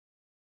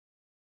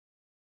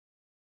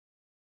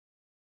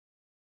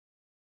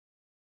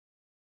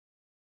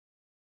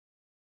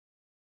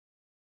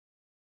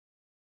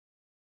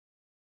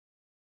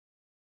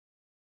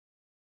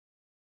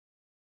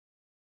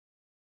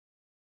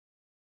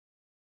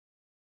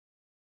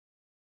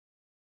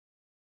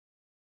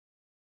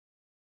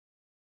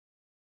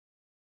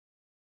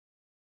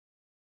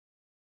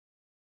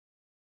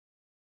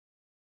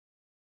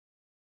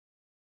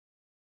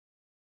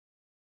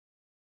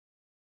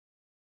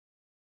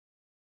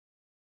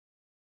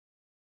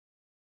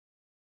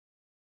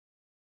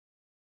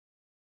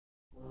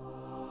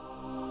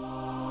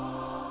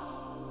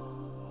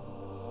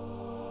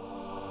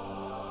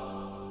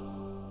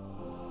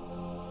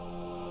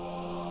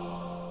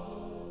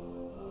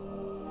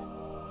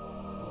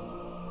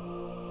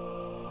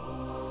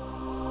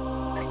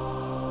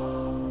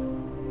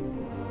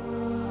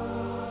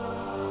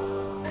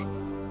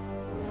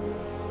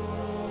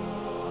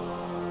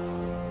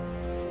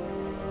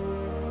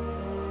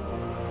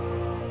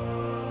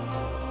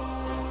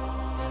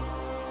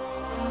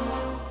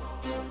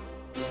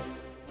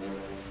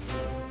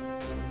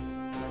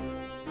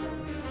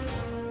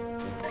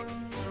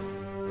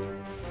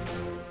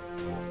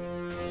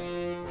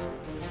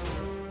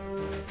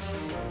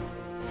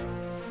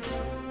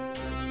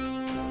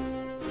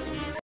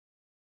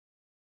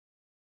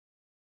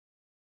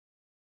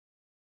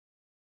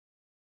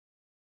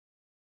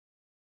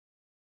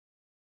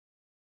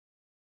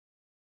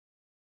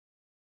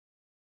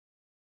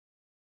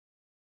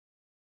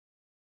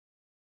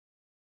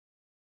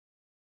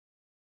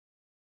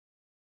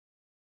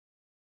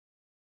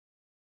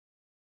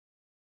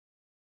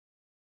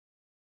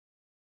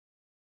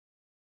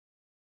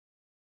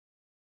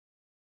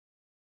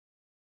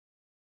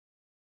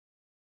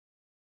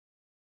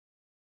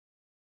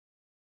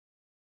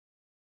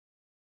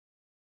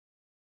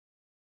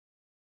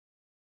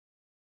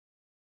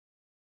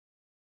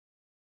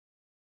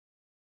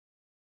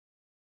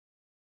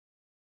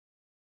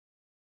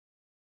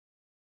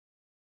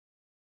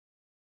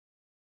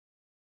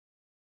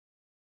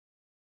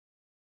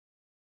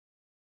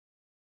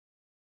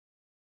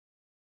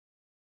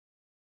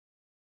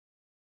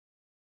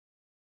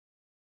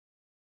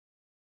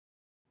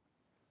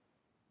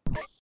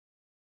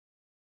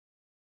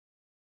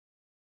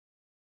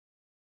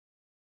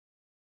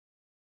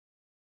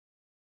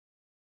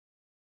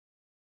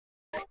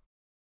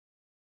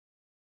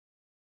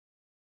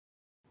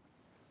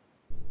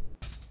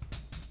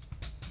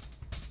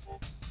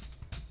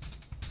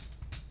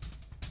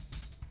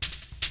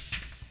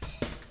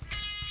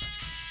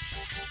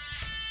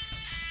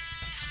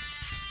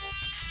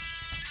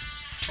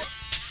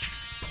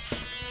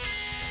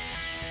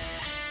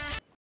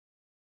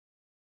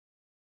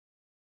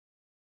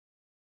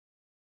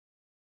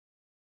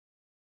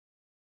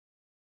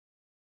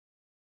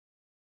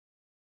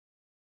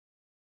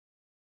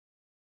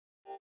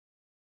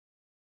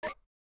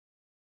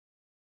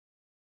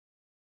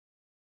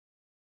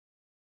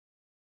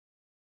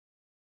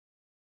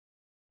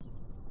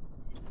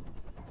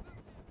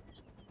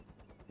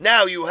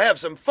Now you have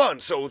some fun,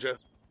 soldier.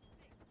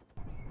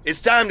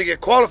 It's time to get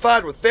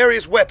qualified with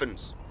various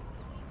weapons.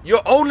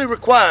 You're only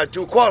required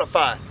to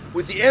qualify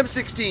with the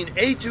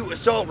M16A2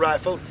 assault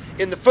rifle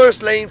in the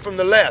first lane from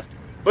the left,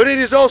 but it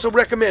is also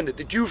recommended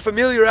that you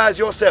familiarize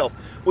yourself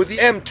with the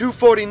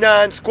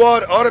M249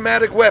 squad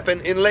automatic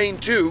weapon in lane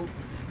 2,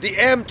 the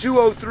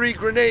M203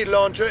 grenade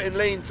launcher in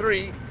lane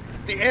 3,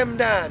 the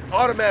M9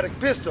 automatic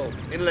pistol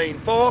in lane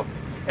 4,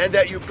 and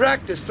that you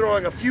practice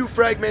throwing a few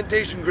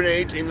fragmentation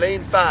grenades in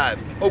lane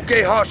 5.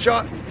 Okay,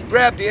 hotshot,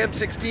 grab the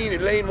M16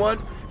 in lane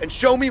 1 and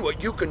show me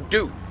what you can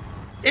do.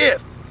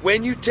 If,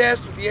 when you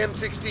test with the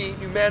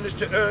M16, you manage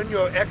to earn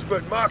your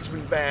expert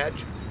marksman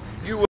badge,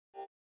 you will...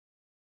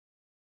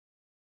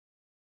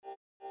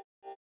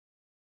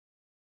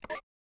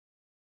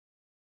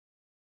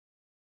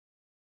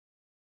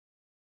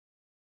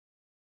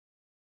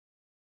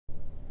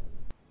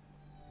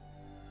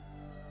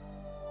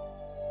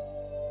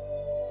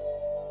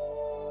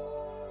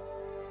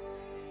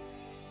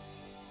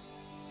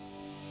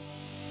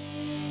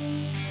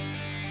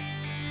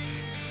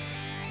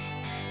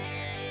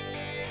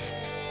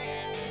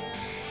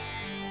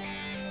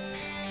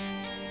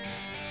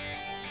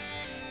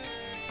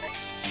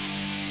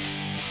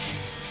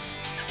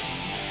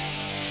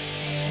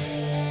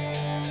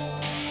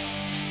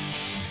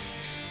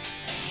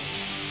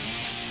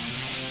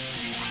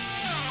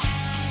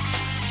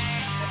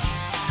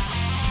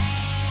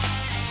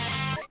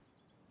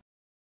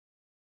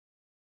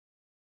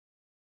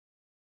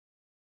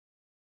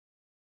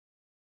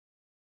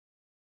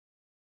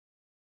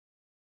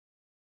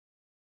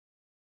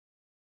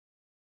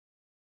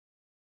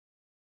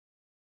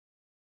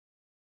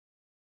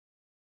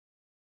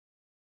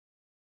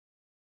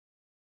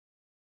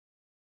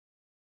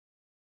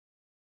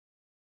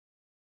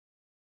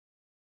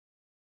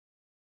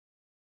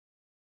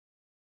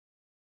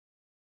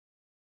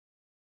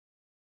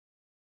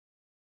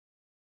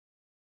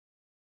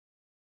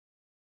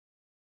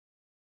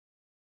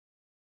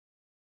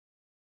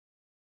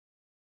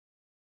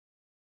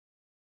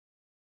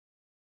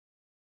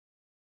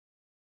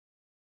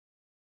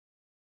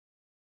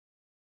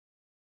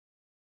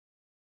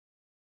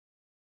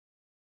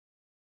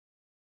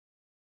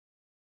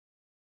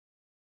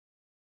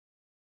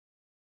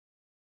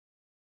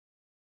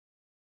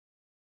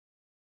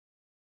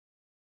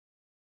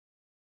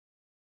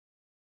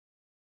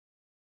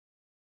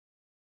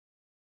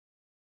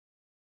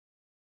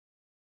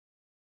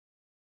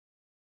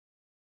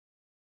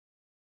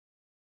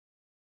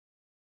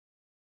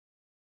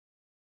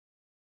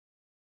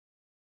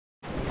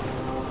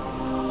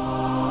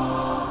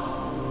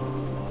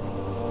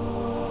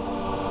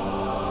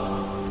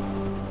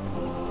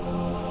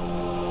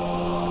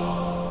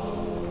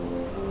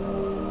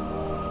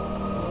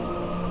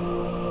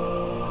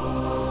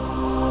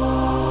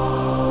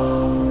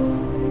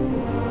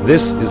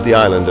 This is the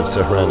island of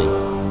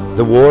Sahrani.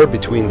 The war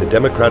between the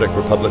Democratic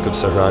Republic of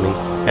Sahrani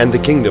and the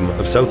Kingdom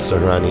of South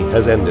Sahrani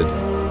has ended.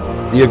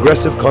 The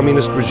aggressive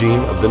communist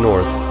regime of the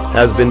north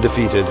has been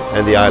defeated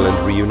and the island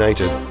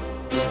reunited.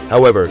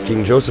 However,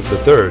 King Joseph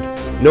III,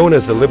 known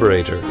as the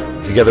Liberator,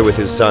 together with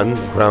his son,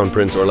 Crown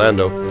Prince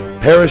Orlando,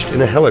 perished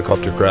in a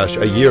helicopter crash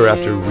a year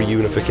after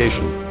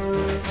reunification.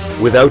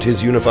 Without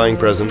his unifying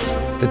presence,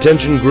 the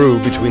tension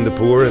grew between the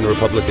poor and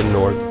Republican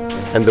North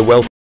and the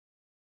wealthy.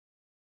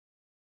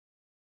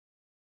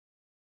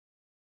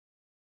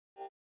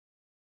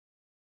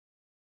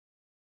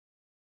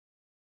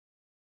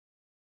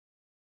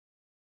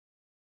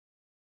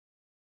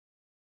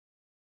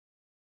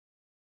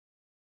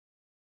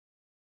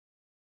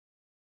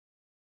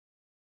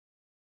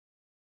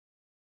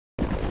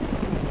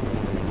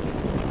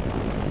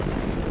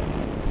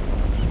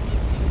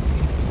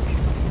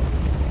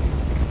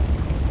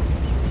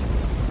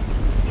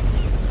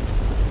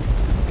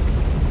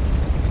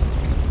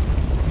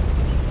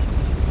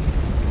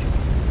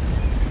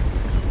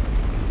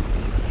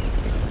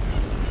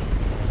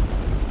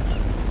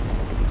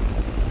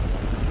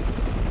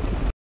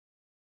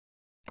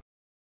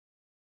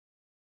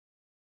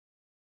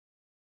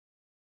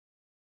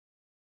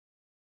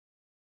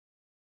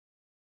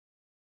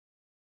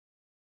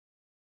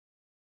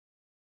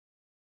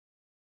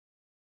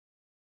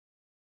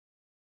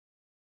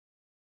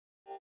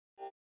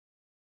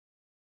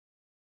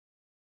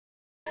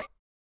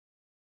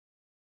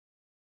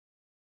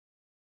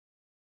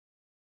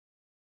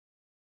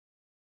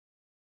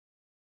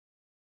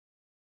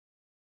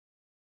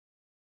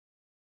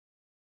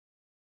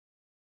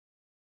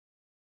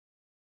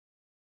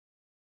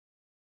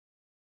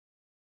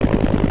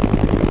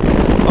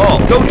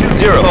 Go to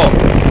 0,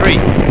 3.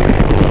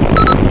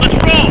 Let's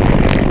roll!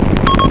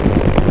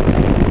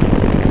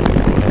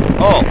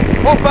 All,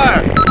 full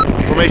fire!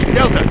 Formation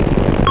Delta.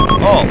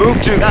 All,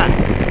 move to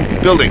that.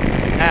 Building.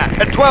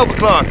 At 12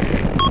 o'clock.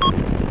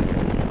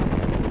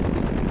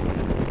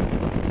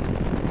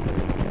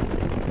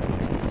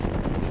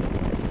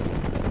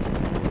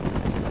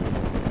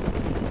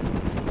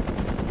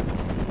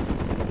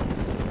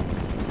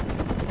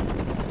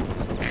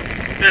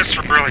 This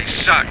really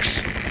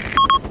sucks.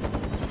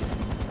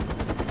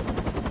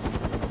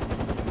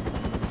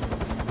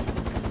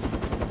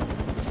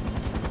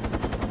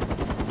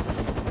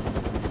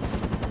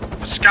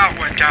 Scout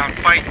went down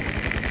fighting.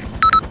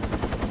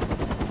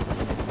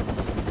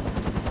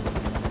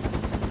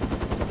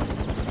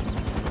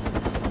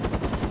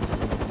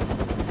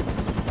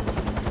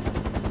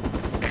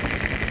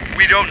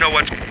 We don't know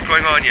what's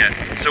going on yet,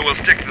 so we'll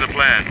stick to the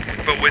plan,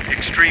 but with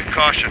extreme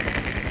caution.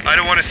 I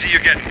don't want to see you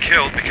getting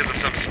killed because of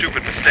some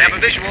stupid mistake. I have a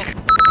visual.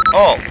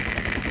 All.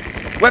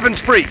 Weapons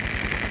free.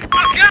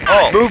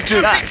 All. Move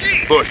to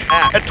bush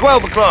at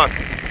 12 o'clock.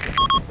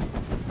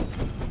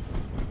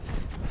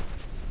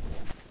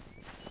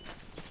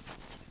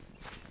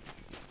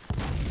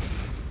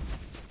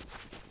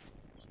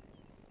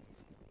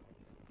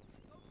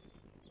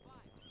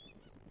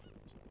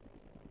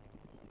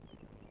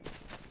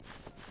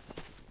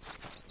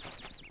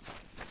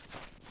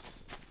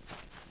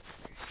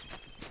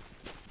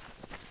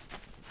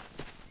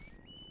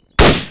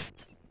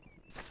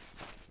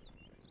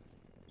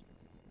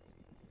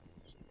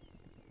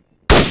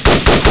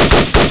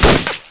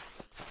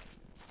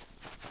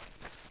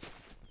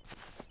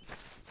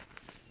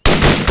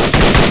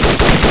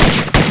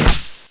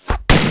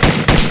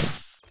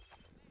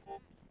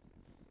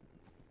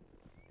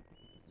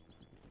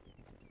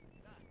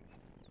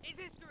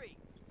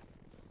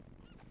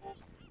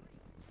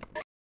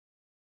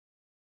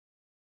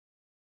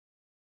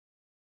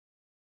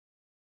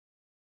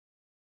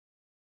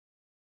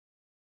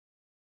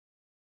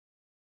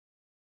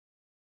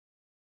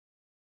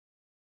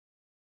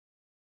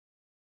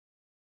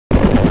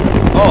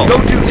 All. Go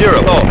to 0,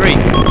 3.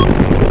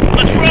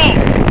 Let's roll!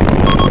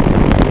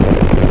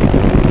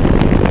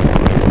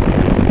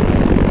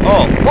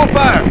 All. Full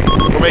fire.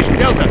 Formation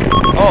Delta.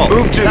 All.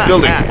 Move to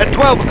building at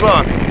 12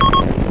 o'clock.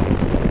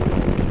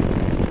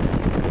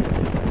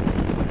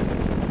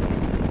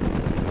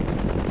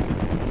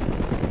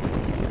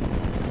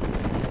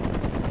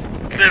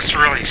 This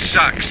really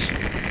sucks.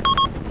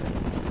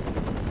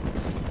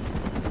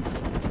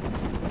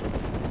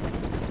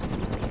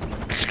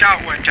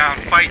 Scout went down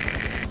fighting.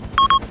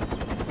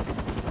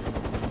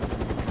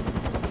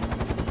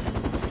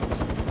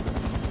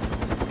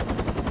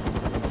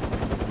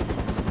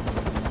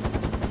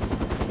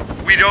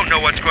 We don't know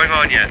what's going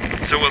on yet,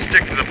 so we'll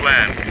stick to the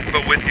plan,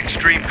 but with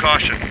extreme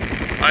caution.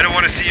 I don't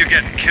want to see you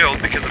getting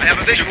killed because of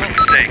some stupid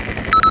mistake.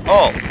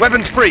 All.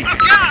 Weapons free. Oh,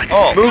 God!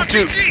 All. Move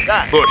to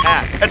bush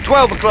at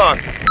 12 o'clock.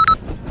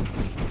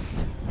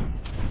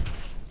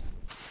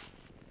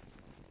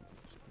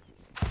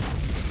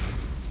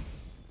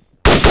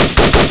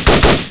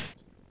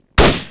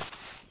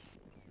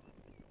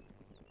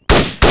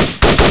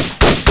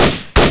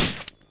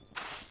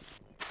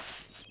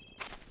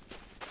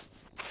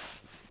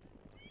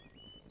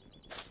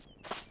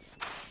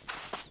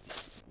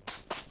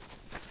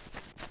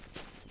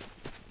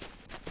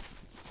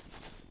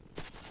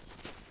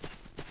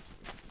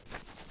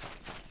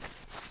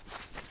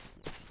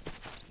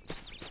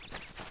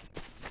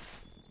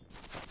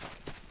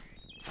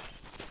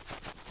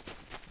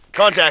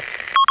 Contact.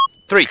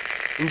 3.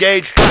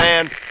 Engage.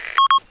 Man.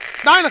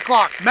 9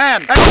 o'clock,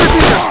 man, at 50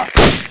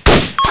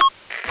 meters.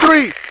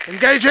 3.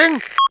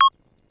 Engaging.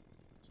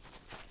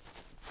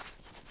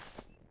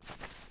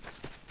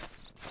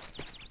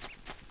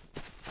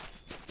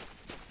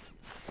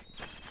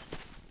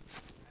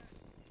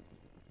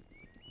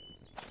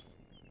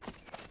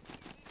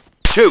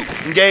 Two.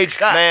 Engage.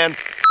 Man.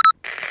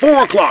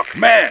 4 o'clock,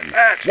 man,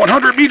 at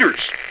 100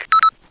 meters.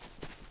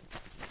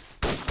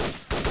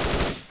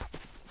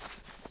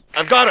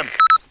 I've got him.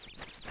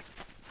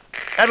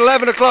 At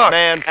 11 o'clock.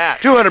 Man.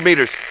 At 200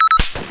 meters.